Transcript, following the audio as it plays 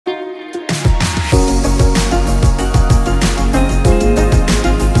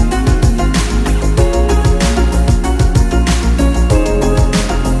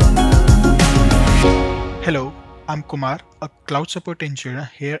Kumar, a cloud support engineer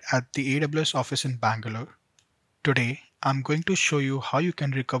here at the AWS office in Bangalore. Today, I'm going to show you how you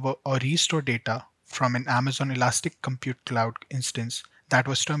can recover or restore data from an Amazon Elastic Compute Cloud instance that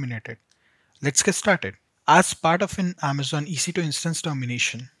was terminated. Let's get started. As part of an Amazon EC2 instance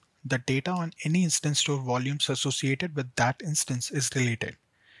termination, the data on any instance store volumes associated with that instance is deleted.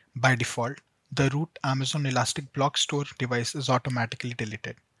 By default, the root Amazon Elastic Block Store device is automatically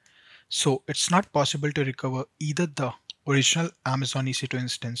deleted. So it's not possible to recover either the original Amazon EC2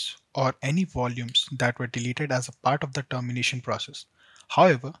 instance or any volumes that were deleted as a part of the termination process.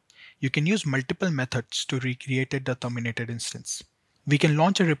 However, you can use multiple methods to recreate the terminated instance. We can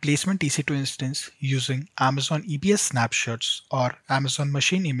launch a replacement EC2 instance using Amazon EBS snapshots or Amazon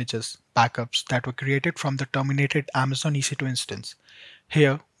machine images backups that were created from the terminated Amazon EC2 instance.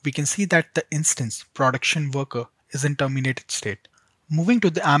 Here, we can see that the instance production worker is in terminated state. Moving to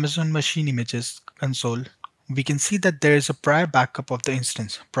the Amazon Machine Images console, we can see that there is a prior backup of the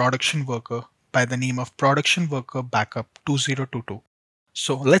instance production worker by the name of production worker backup 2022.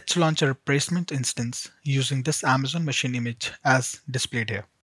 So let's launch a replacement instance using this Amazon Machine image as displayed here.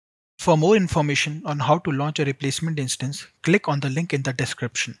 For more information on how to launch a replacement instance, click on the link in the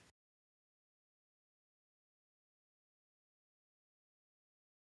description.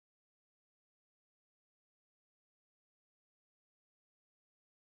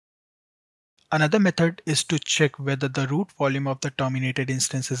 Another method is to check whether the root volume of the terminated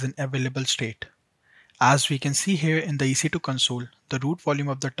instance is in available state. As we can see here in the EC2 console, the root volume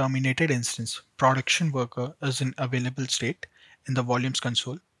of the terminated instance production worker is in available state in the volumes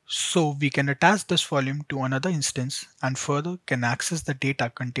console. So we can attach this volume to another instance and further can access the data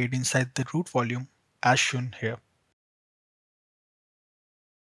contained inside the root volume as shown here.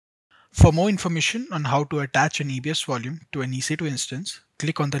 For more information on how to attach an EBS volume to an EC2 instance,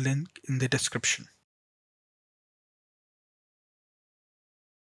 click on the link in the description.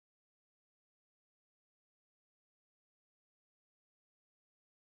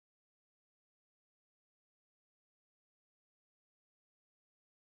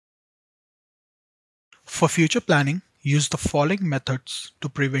 For future planning, use the following methods to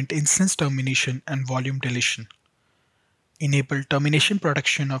prevent instance termination and volume deletion. Enable termination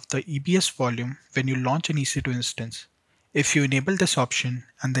protection of the EBS volume when you launch an EC2 instance. If you enable this option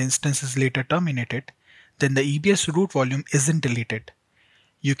and the instance is later terminated, then the EBS root volume isn't deleted.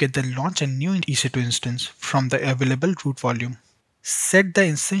 You can then launch a new EC2 instance from the available root volume. Set the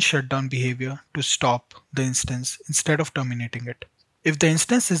instance shutdown behavior to stop the instance instead of terminating it. If the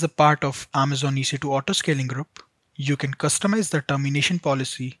instance is a part of Amazon EC2 autoscaling group, you can customize the termination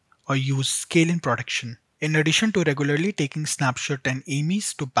policy or use scale-in protection. In addition to regularly taking snapshot and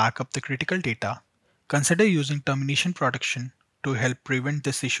AMIs to back up the critical data, consider using termination protection to help prevent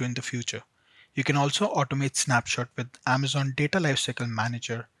this issue in the future. You can also automate snapshot with Amazon Data Lifecycle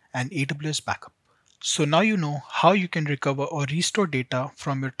Manager and AWS Backup. So now you know how you can recover or restore data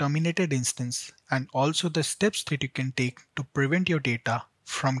from your terminated instance and also the steps that you can take to prevent your data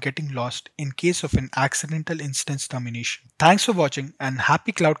from getting lost in case of an accidental instance termination. Thanks for watching and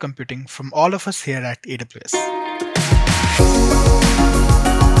happy cloud computing from all of us here at AWS.